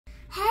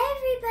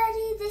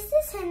everybody, this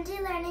is Hindi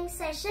Learning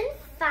Session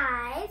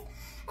 5,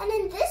 and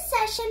in this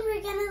session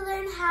we're going to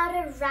learn how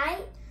to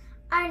write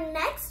our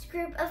next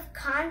group of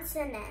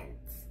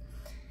consonants.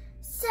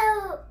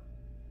 So,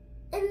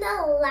 in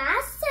the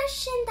last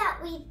session that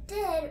we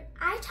did,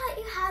 I taught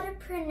you how to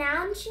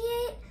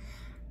pronunciate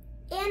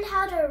and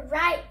how to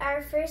write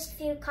our first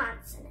few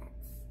consonants.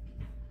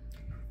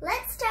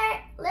 Let's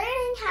start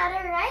learning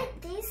how to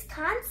write these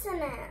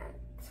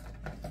consonants.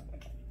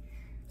 Okay.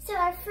 So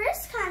our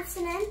first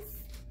consonant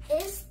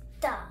is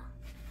the.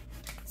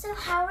 So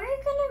how we're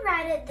going to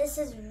write it, this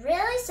is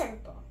really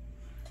simple.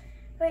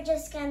 We're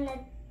just going to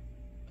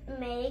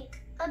make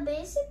a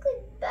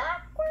basically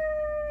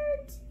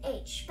backwards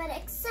H, but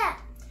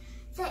except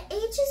the H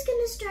is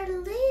going to start a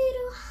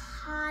little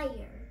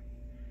higher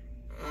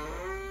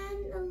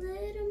and a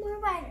little more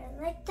wider,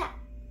 like that.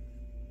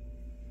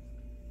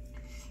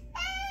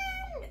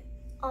 And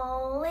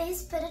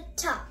always put a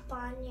top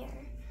on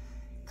your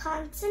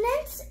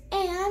consonants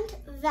and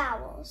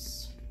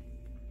vowels.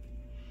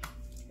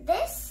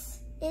 This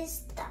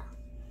is the.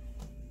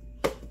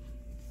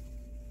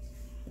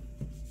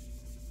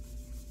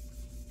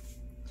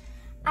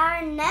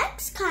 Our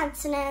next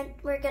consonant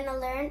we're going to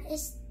learn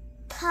is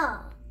T.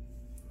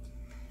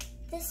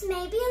 This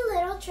may be a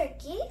little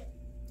tricky,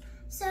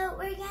 so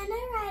we're going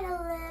to write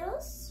a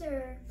little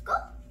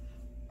circle.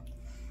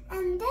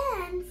 And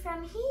then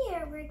from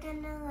here we're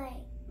going to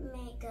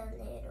make a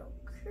little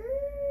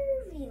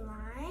curvy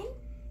line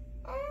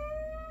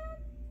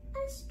and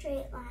a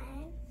straight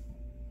line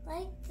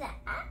like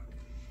that,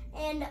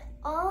 and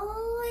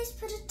always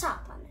put a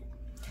top on it.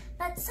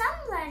 But some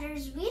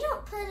letters, we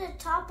don't put a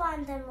top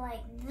on them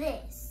like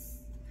this.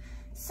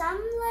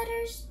 Some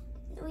letters,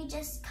 we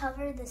just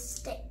cover the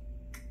stick.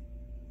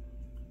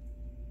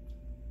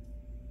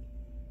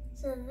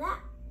 So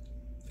that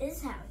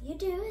is how you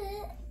do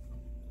it.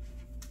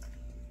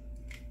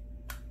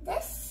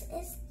 This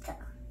is the.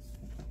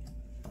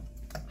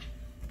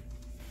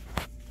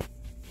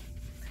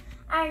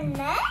 Our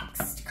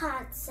next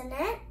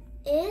consonant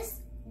is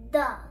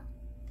the.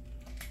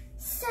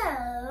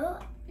 So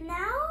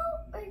now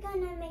we're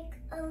going to make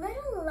a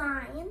little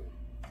line.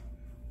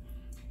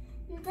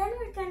 And then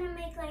we're going to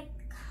make like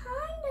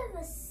kind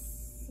of a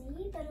C,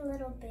 but a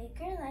little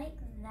bigger like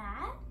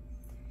that.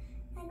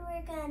 And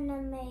we're going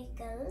to make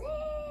a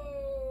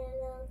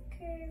little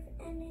curve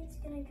and it's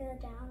going to go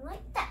down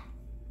like that.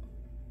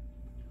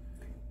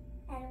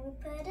 And we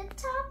put a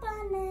top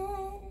on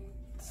it.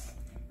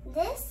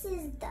 This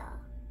is the.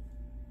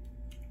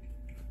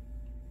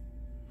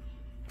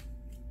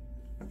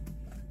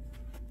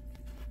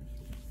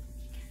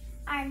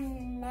 Our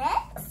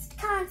next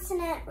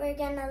consonant we're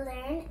going to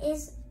learn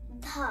is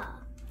the.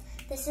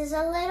 This is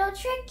a little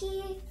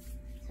tricky,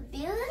 so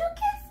be a little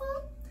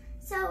careful.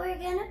 So we're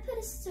going to put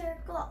a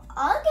circle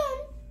again.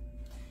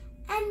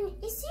 And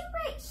you see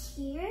right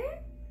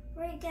here,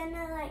 we're going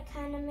to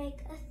kind of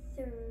make a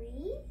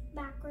 3,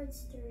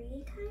 backwards 3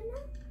 kind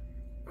of,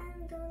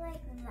 and go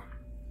like that.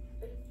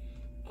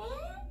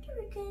 And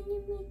we're going to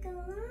make a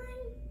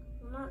line,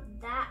 well, not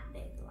that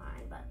big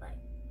line, but like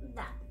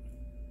that.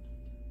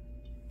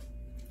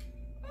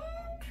 And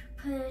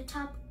put a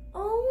top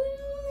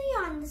only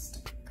on the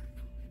stick.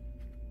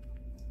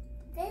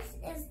 This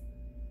is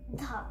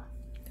the.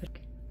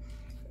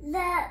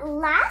 The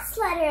last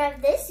letter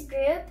of this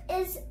group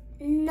is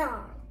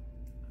no.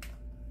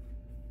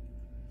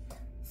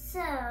 So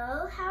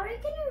how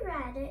we're going to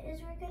write it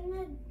is we're going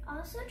to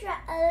also draw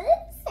a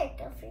little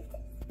circle for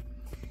this.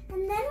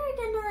 And then we're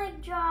going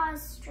to draw a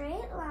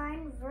straight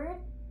line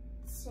vertically.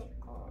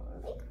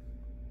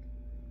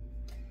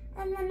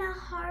 And then a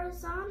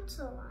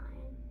horizontal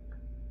line.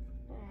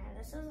 And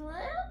this is a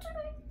little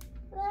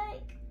too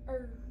like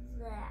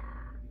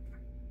that.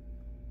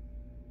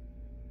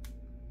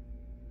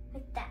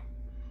 Like that.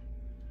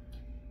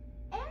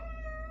 And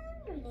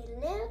we need a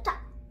little top.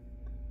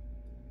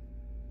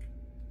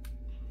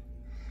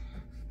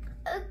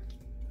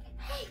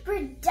 Okay,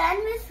 we're done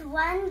with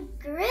one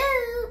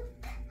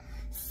group.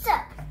 So,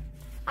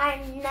 our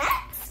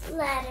next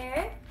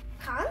letter,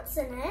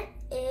 consonant,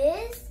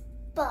 is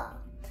B.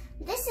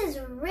 This is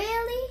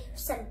really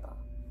simple.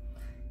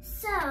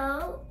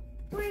 So,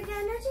 we're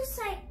gonna just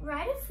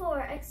write a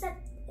 4,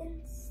 except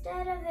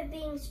instead of it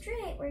being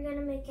straight, we're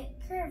gonna make it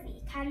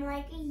curvy, kind of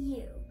like a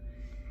U.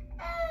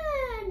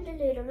 And a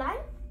little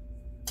line.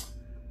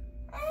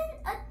 And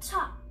a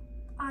top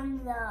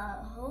on the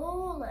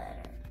whole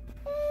letter.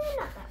 And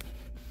not that,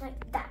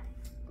 like that,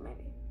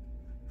 maybe.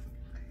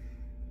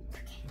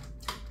 Okay.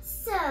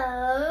 So,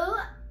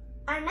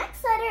 our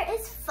next letter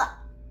is F.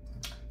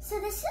 So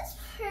this is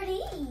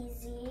pretty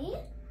easy.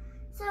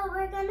 So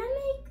we're gonna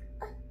make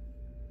a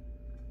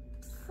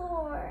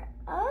 4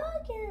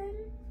 again.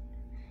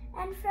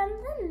 And from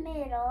the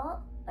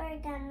middle, we're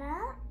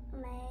gonna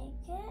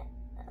make it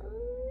a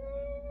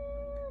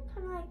little,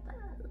 kind of like that.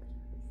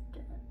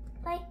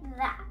 Like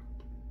that.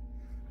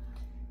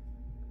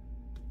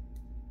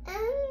 And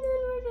then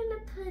we're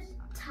gonna put a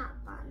top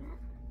on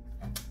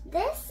it.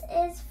 This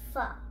is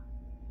F.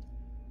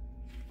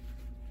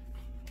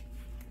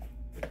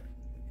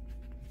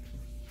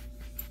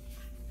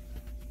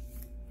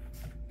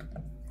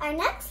 Our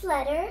next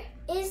letter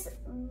is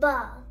B.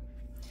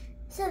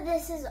 So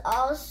this is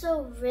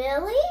also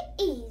really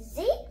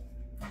easy.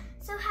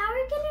 So how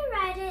we're gonna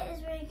write it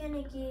is we're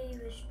gonna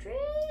give a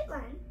straight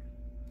line.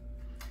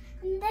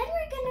 And then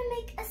we're gonna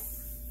make a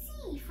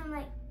C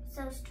from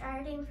so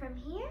starting from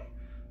here,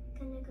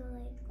 gonna go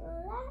like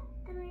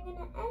that, and we're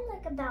gonna end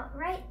like about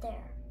right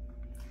there.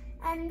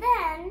 And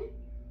then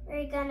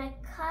we're gonna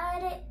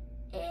cut it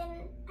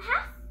in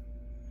half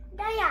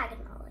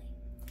diagonally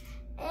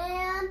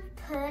and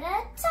put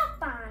a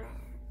top on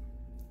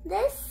it.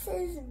 This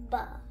is B.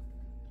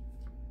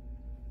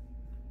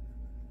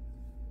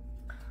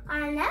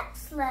 Our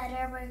next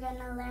letter we're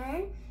gonna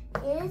learn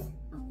is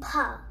P.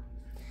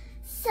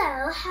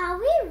 So how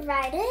we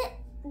write it,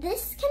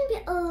 this can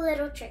be a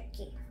little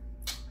tricky.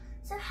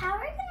 So how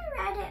we're gonna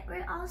write it,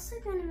 we're also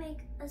gonna make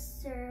a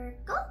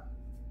circle.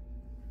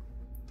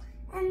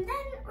 And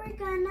then we're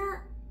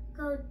gonna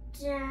go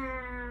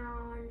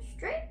down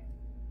straight.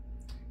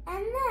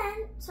 And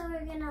then, so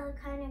we're gonna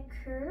kind of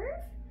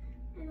curve,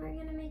 and we're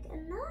gonna make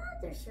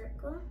another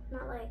circle.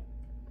 Not like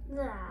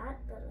that,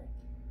 but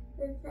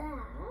like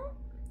that.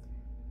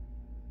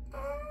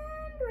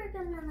 And we're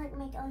gonna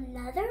make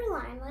another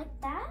line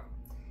like that.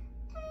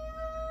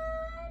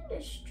 And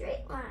a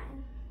straight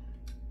line.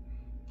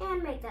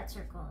 And make that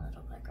circle a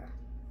little bigger.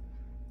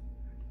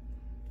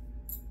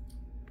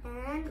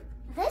 And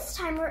this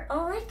time we're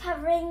only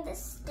covering the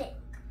stick,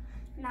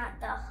 not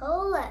the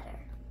whole letter.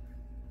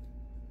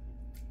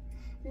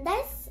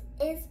 This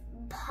is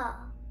P.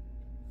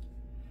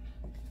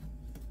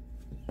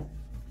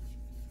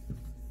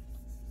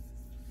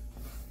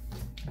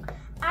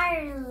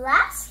 Our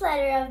last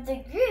letter of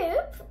the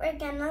group we're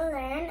gonna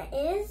learn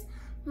is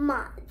M.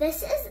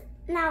 This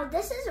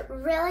is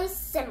really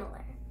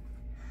similar.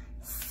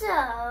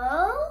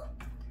 So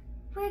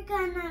we're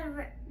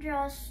gonna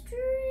draw a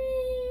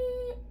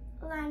straight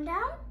line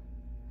down,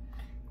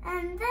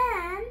 and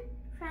then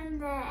from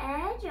the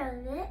edge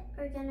of it,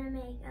 we're gonna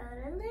make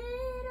a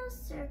little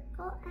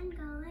circle and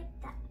go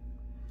like that.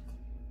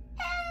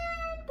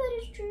 And put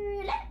a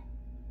straight line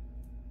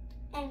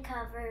and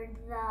cover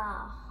the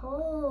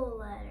whole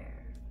letter.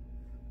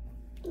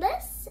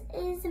 This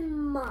is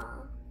M.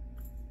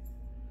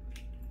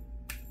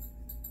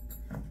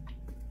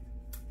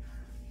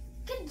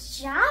 Good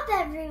job,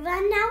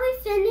 everyone. Now we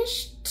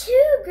finished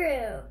 2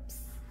 groups.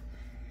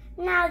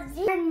 Now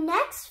the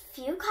next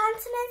few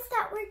consonants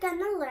that we're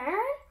gonna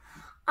learn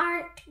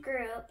aren't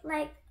grouped,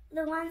 like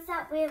the ones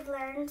that we've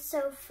learned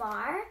so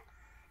far.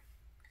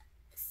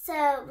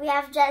 So we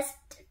have just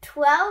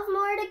 12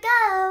 more to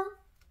go.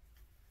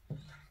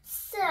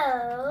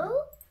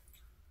 So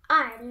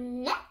our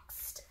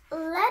next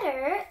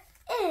letter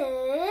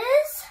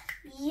is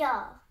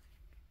Y.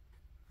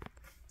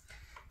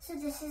 So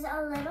this is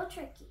a little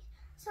tricky.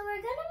 So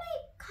we're gonna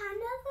make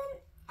kind of an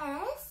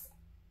S,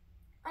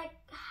 like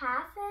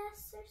half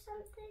S or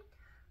something,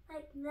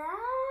 like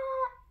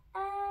that,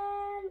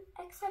 and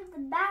except the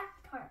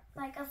back part,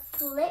 like a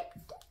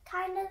flipped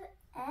kind of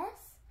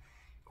S,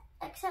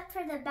 except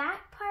for the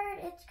back part,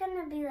 it's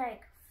gonna be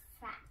like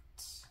fat.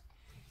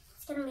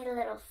 It's gonna be a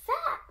little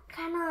fat,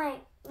 kind of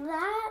like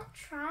that,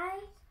 try.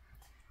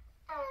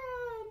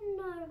 And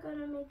we're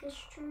gonna make a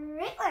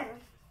straight line.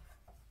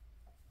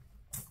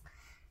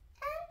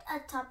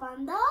 And a top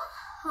on the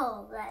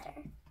whole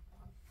letter.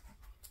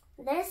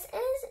 This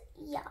is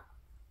Y.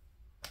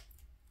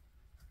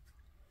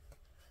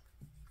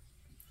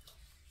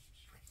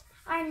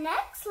 Our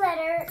next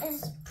letter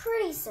is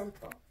pretty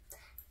simple.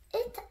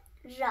 It's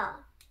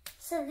R.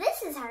 So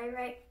this is how we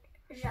write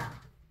R.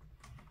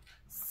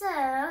 So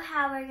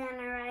how we're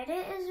gonna write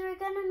it is we're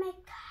gonna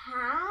make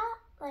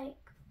like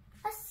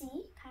a C,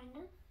 kind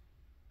of.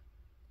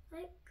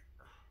 Like,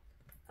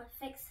 I'll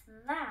fix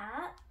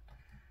that.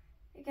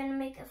 We're gonna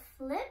make a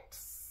flipped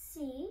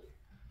C,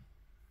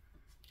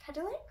 kind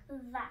of like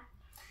that.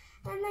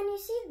 And then you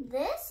see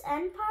this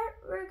end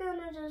part, we're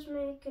gonna just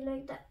make it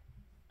like that.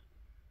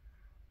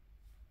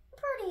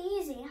 Pretty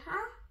easy,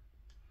 huh?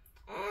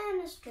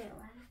 And a straight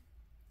line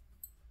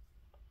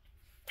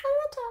on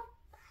the top.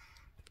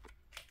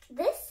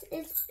 This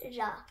is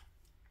R.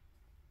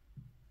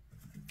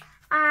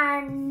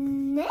 Our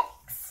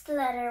next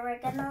letter we're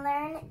gonna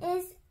learn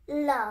is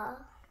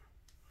L.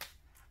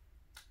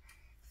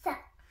 So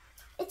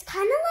it's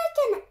kind of like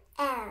an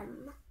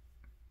M,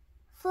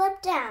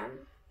 flip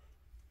down.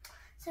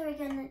 So we're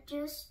gonna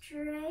do a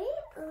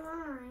straight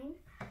line,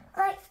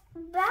 like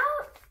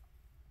about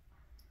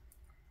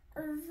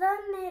the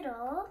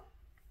middle,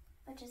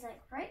 which is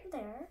like right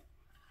there.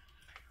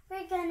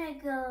 We're gonna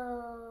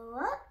go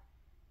up,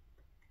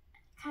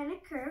 kind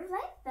of curve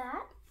like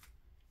that.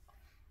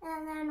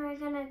 And then we're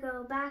gonna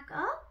go back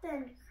up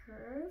and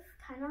curve,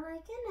 kind of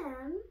like an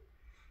M.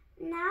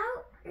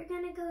 Now we're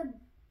gonna go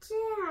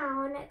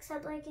down,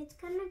 except like it's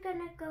gonna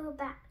go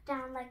back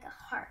down like a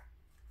heart.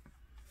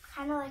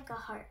 Kind of like a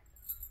heart.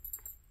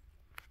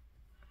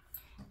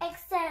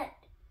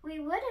 Except we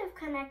would have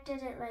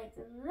connected it like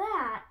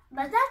that,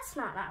 but that's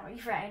not how we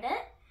write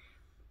it.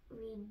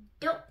 We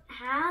don't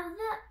have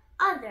the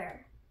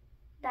other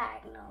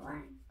diagonal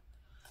line.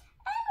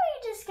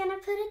 just gonna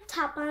put a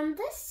top on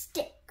the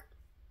stick.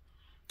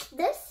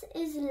 This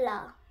is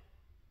la.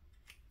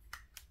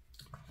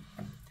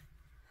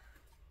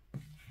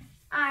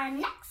 Our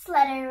next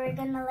letter we're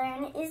gonna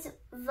learn is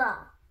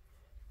va.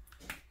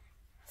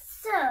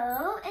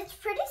 So it's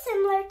pretty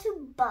similar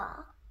to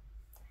ba.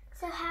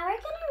 So how we're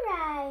gonna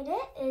write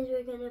it is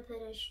we're gonna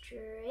put a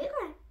straight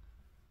line.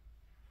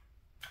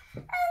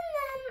 And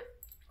then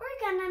we're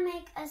gonna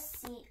make a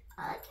C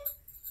again.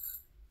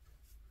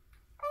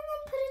 And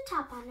then put a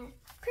top on it.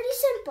 Pretty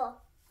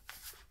simple.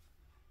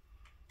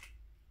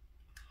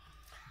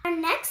 Our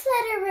next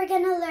letter we're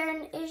gonna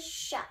learn is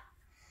sha.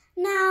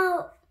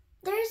 Now,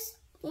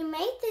 you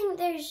may think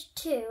there's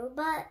two,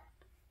 but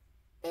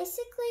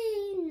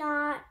basically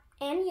not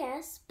and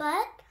yes,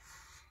 but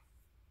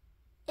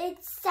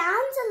it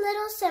sounds a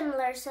little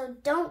similar, so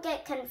don't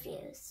get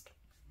confused.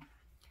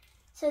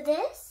 So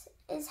this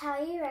is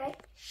how you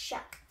write sha.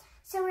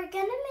 So we're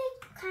gonna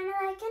make kind of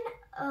like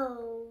an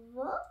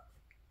oval,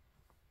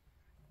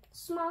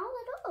 small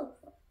little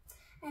oval.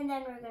 And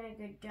then we're gonna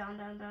go down,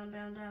 down, down,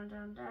 down, down,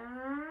 down,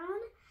 down.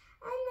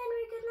 And then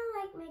we're gonna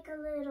like make a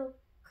little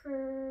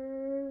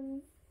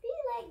curve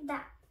like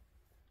that.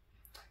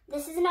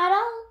 This is not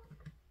all.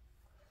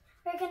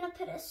 We're gonna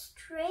put a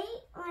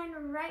straight line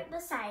right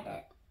beside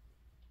it.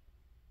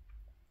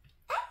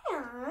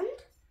 And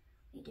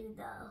we do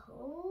the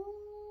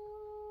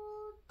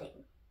whole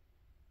thing.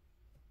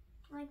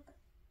 Like that.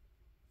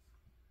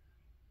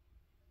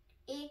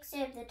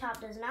 Except the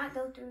top does not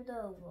go through the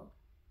oval.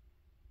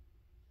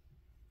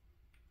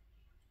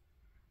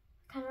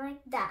 Kind of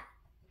like that.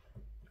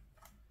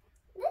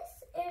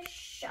 This is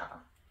sha.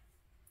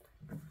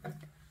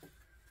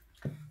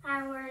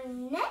 Our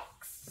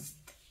next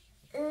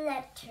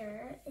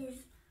letter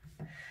is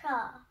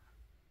sha.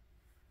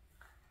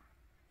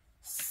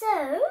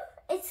 So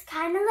it's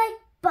kind of like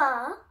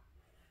ba.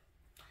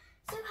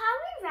 So how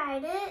we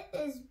write it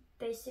is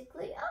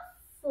basically a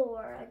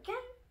 4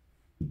 again.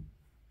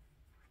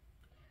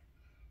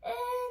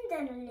 And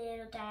then a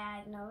little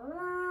diagonal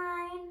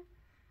line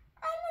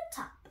and a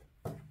top.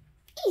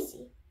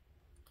 Easy.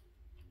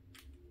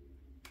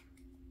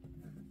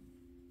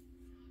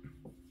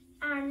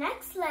 Our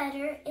next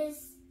letter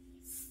is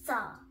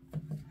sa.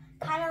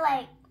 Kind of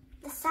like,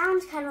 the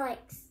sound's kind of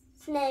like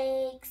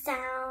snake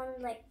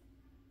sound, like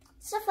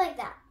stuff like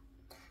that.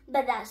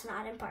 But that's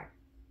not important.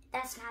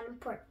 That's not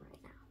important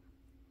right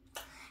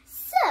now.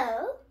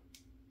 So,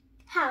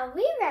 how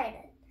we write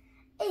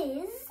it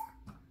is,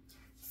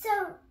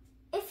 so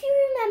if you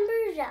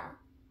remember ja,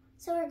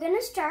 so we're going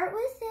to start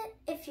with it.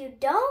 If you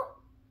don't,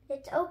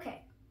 it's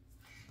okay.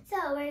 So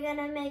we're going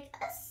to make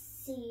a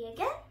C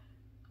again,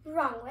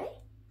 wrong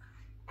way,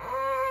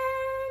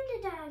 and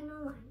a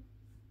diagonal line.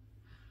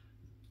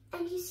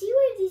 And you see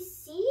where the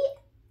C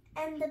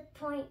and the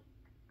point,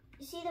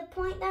 you see the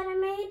point that I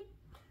made?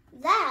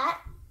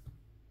 That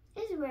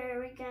is where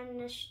we're going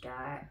to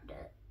start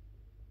the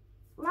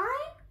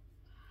line.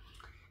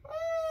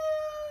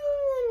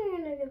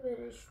 And we're going to put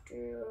a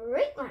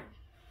straight line.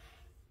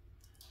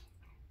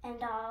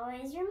 And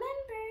always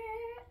remember,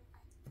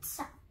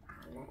 top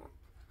on it.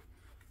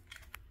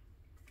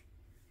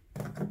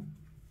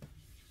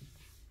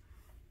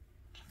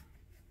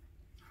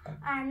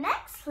 Our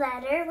next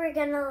letter we're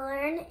going to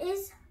learn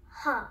is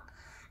ha.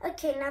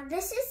 Okay, now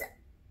this is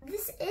a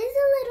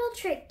little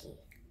tricky.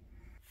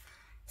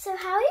 So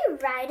how you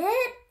write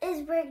it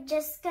is we're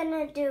just going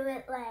to do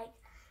it like,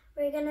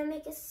 we're going to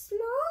make a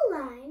small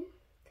line,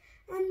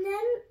 and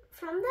then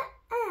from the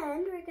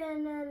end we're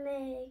going to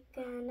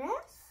make an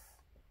S.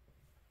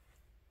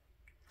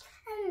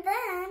 And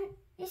then,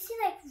 you see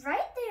like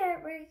right there,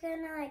 we're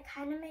going to like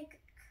kind of make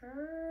a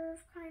curve,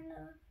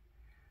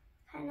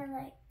 kind of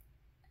like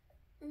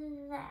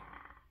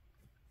that.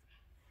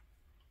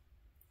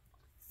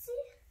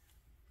 See?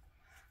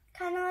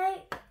 Kind of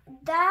like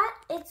that.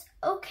 It's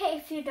okay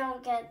if you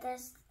don't get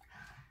this.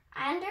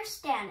 I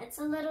understand, it's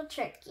a little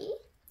tricky.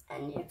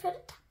 And you put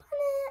a top on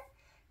it.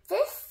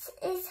 This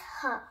is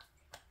ha.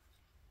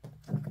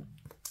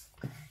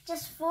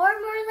 Just 4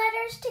 more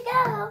letters to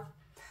go.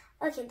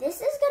 Okay, this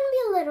is going to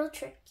be a little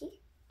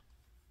tricky.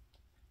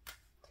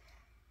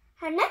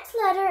 Our next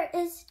letter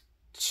is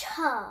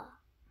cha.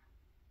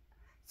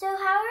 So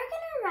how we're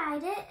going to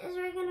write it is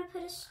we're going to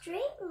put a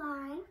straight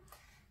line.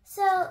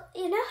 So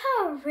you know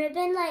how a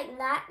ribbon like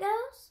that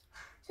goes?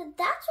 So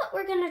that's what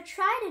we're going to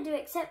try to do,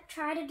 except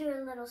try to do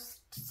a little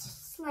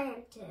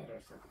slanted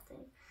or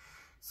something.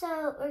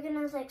 So we're going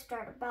to like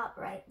start about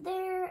right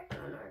there, and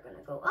then we're going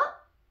to go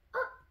up,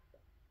 up,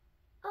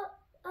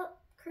 up,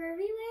 up,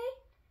 curvy way,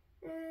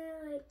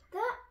 like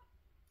that,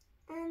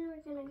 and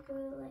we're going to go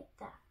like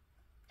that,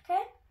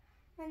 okay?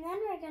 And then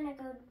we're going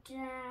to go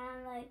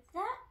down like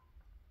that,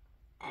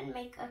 and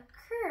make a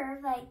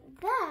curve like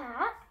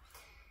that,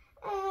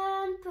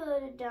 and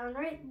put it down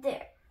right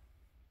there.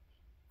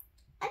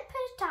 And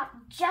put a top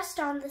just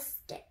on the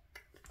stick.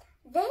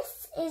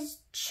 This is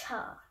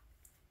cha.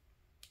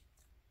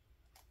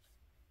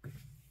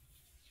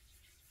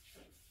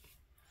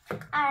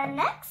 Our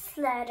next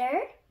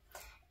letter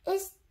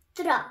is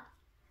tra.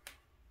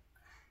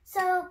 So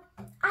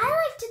I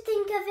like to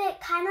think of it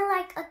kind of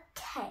like a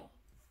K.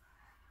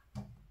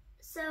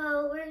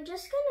 So we're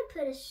just going to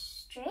put a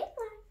straight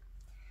line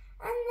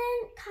and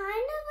then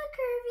kind of a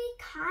curvy,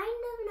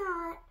 kind of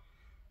not.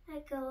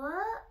 Like go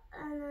up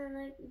and then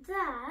like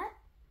that.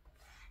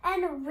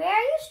 And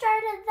where you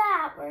started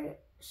that, we're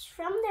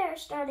from there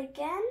start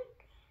again.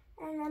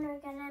 And then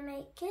we're going to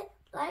make it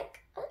like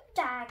a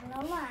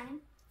diagonal line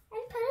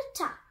and put a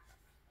top.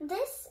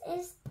 This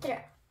is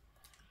throw.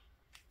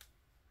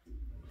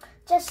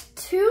 Just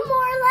 2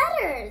 more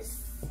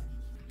letters.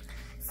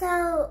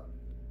 So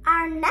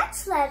our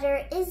next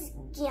letter is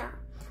Gyan.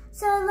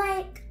 So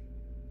like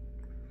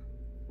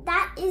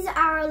that is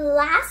our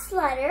last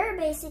letter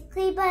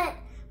basically, but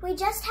we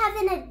just have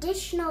an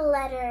additional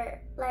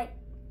letter, like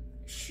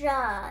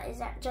Sha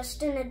is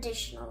just an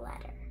additional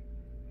letter.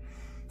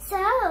 So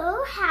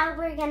how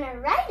we're gonna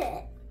write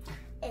it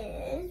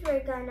is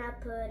we're gonna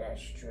put a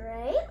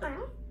straight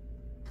line,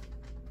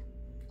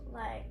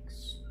 like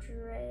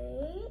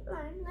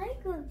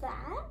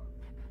that.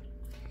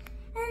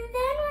 And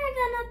then we're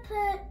gonna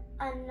put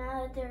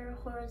another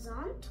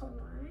horizontal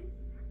line.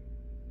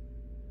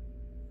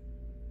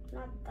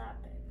 Not that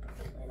big,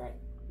 probably like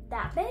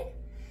that big.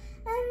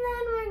 And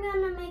then we're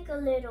gonna make a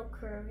little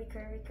curvy,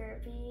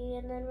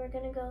 and then we're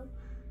gonna go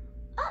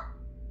up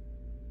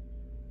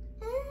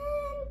and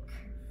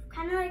curve,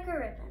 kind of like a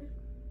ribbon.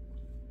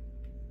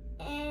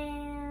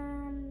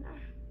 And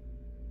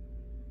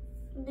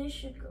this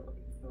should go like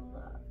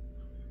that.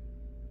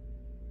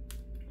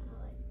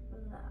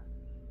 Like that.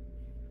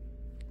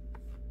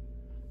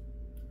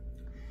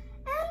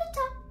 And the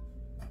top.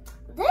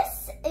 This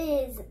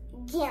is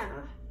Gyan.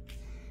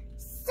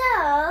 So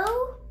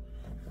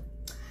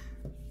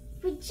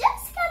we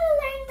just gotta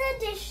learn the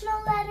additional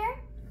letter.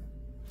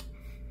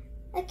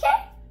 Okay?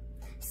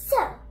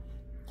 So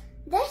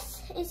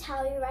this is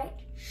how you write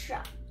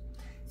Sha.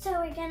 So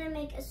we're gonna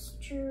make a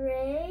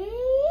straight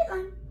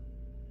line.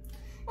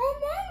 And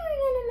then we're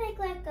gonna make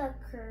like a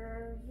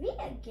curvy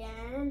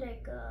again,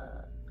 like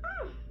a,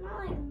 not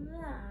like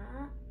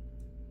that.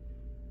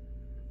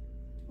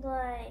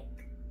 Like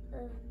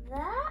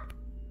that.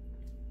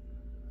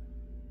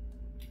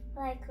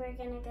 Like we're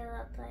gonna go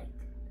up like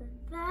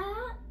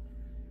that.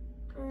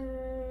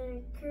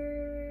 And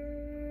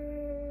curve.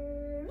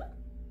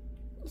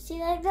 You see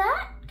like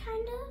that,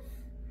 kind of?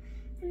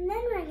 And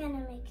then we're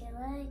gonna make it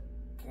like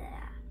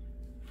that.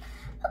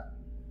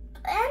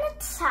 And a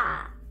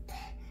top.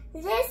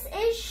 This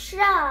is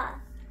Sha.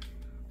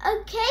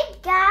 Okay,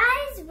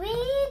 guys, we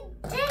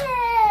did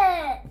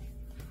it.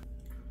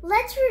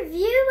 Let's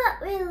review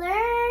what we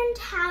learned,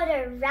 how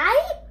to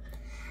write,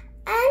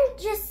 and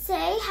just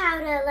say how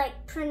to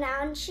like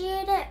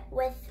pronunciate it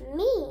with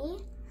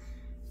me.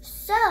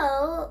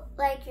 So,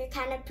 like you're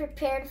kind of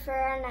prepared for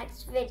our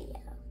next video.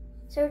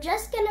 So we're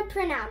just gonna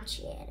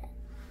pronunciate it.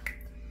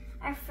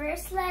 Our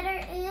first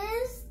letter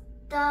is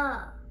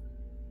the.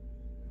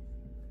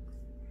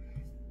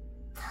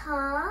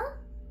 Ta.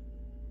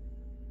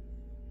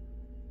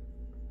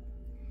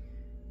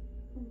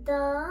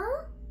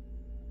 The.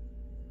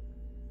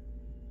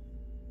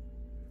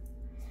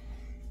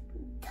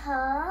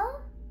 Ta.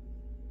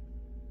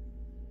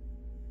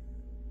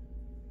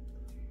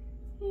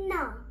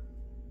 No.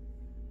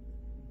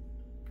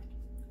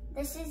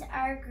 This is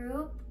our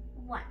group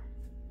 1.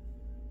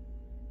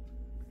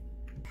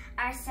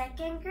 Our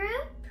second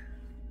group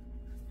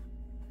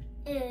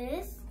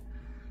is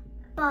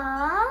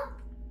Ba,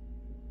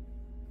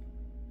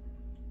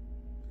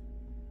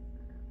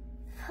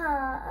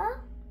 Pa,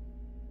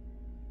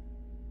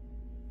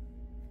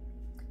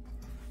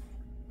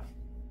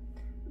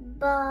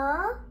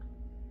 Ba,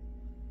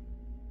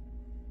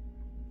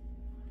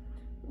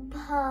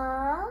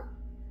 Pa,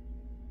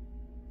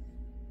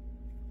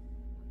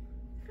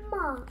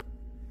 Ma.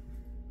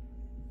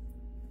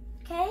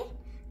 Okay,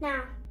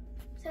 now,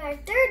 so our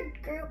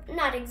third group,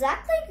 not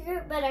exactly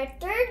group, but our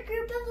third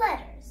group of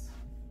letters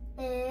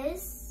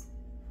is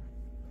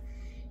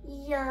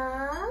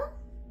Ya,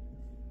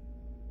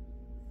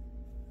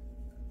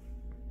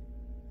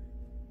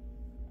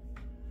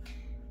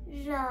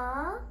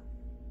 Ra,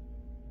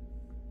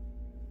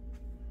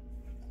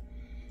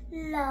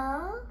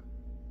 La,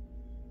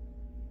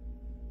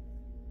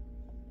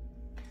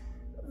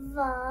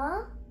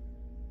 Va,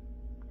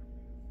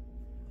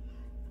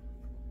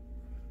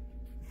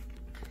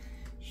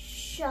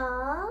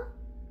 Sha,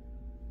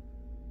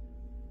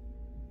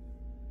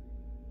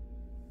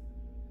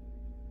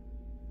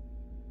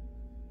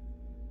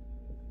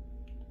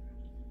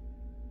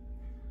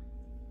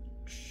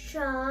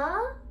 Sha,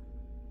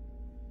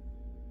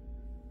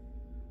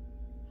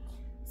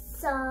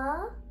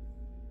 Sa,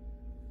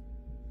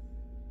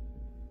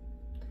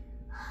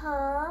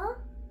 Ha,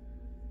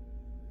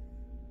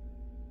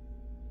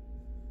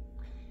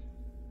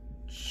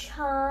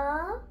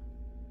 Cha,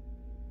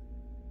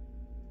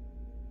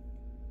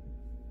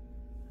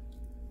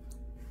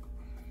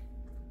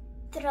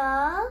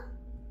 Tra,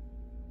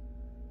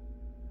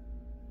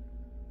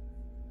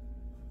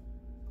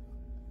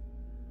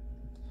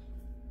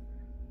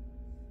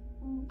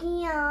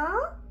 Gyan,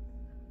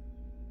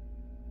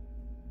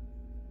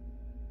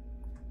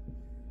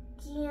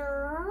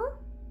 Vyanjan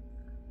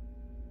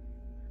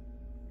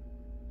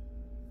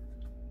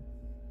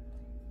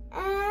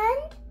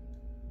and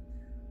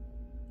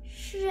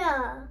sh.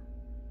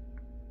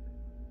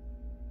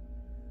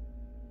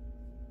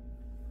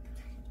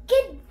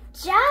 Good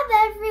job,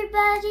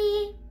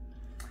 everybody!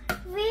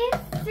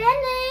 We've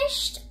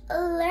finished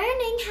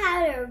learning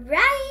how to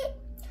write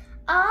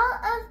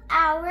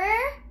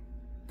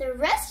the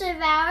rest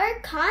of our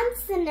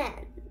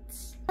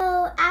consonants.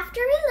 So after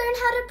we learn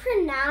how to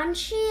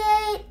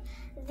pronunciate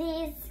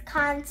these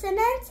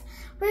consonants,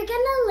 we're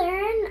gonna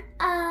learn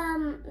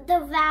the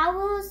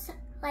vowels,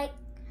 like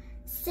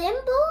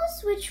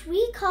symbols, which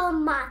we call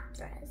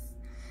matras.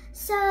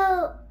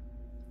 So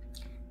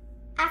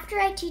after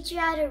I teach you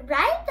how to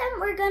write them,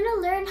 we're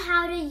gonna learn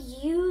how to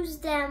use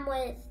them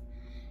with,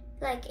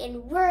 like,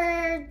 in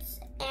words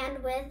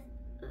and with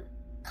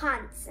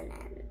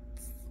consonants.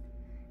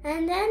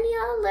 And then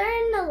you'll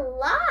learn a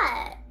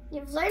lot.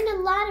 You've learned a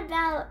lot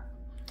about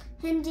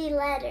Hindi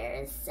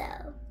letters,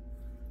 so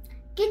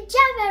good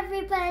job,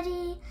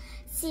 everybody.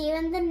 See you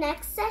in the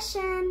next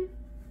session.